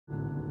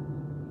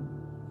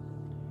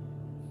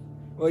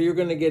Well, you're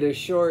going to get a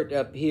short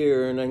up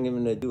here, and I'm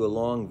going to do a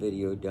long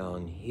video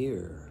down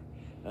here.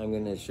 I'm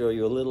going to show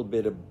you a little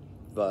bit of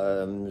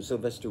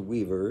Sylvester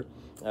Weaver.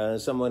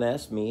 Someone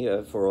asked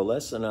me for a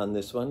lesson on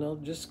this one. I'll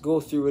just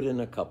go through it in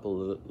a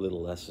couple of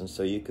little lessons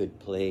so you could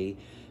play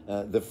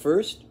the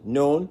first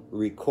known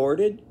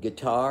recorded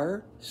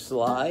guitar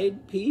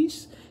slide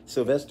piece,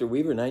 Sylvester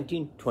Weaver,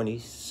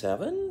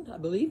 1927, I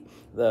believe,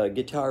 the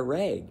guitar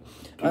rag.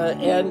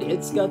 And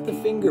it's got the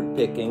finger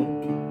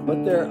picking,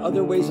 but there are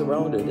other ways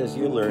around it, as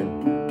you learn.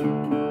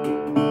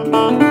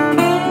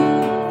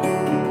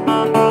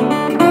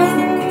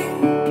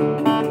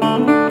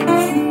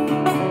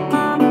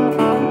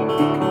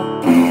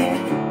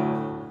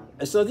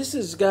 So this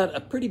has got a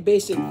pretty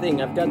basic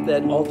thing. I've got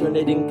that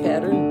alternating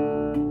pattern.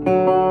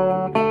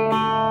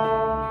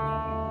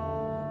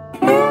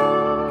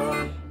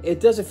 It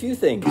does a few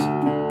things.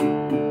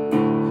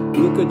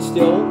 You could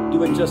still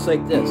do it just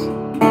like this.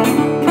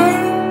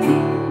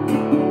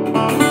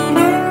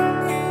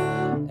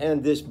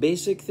 And this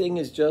basic thing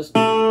is just...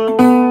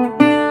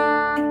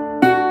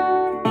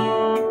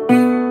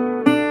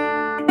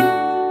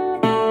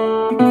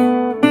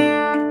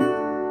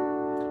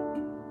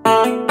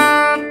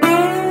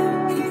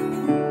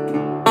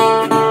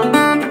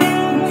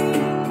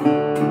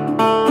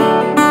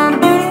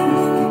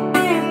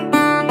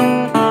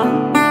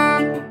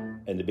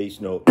 and the bass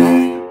note.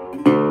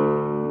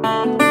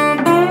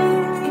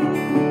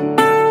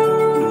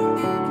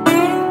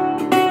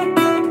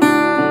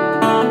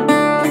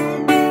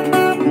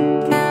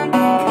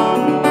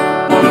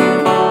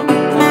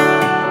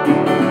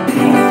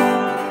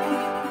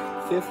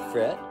 Fifth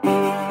fret.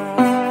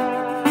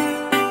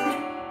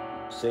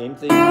 Same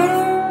thing.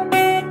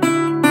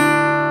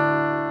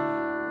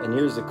 And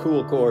here's the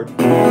cool chord.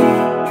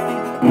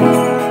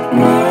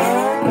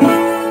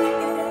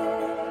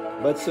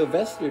 But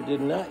Sylvester did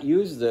not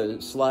use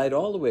the slide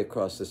all the way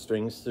across the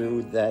strings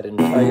through that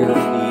entire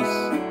piece,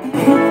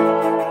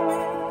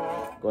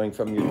 going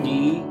from your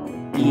D,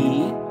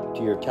 E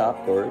to your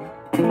top chord,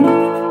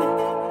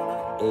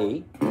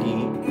 A,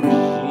 D,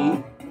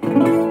 G,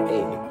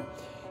 A.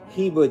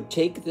 He would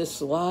take this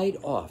slide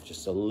off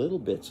just a little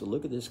bit, so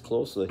look at this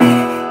closely.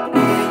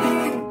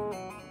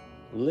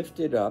 Lift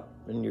it up,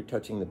 and you're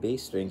touching the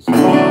bass strings.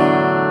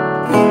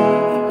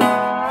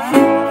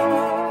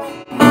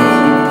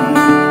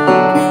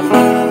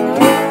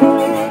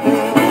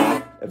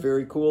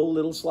 Very cool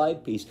little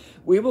slide piece.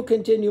 We will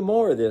continue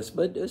more of this,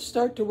 but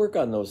start to work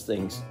on those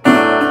things.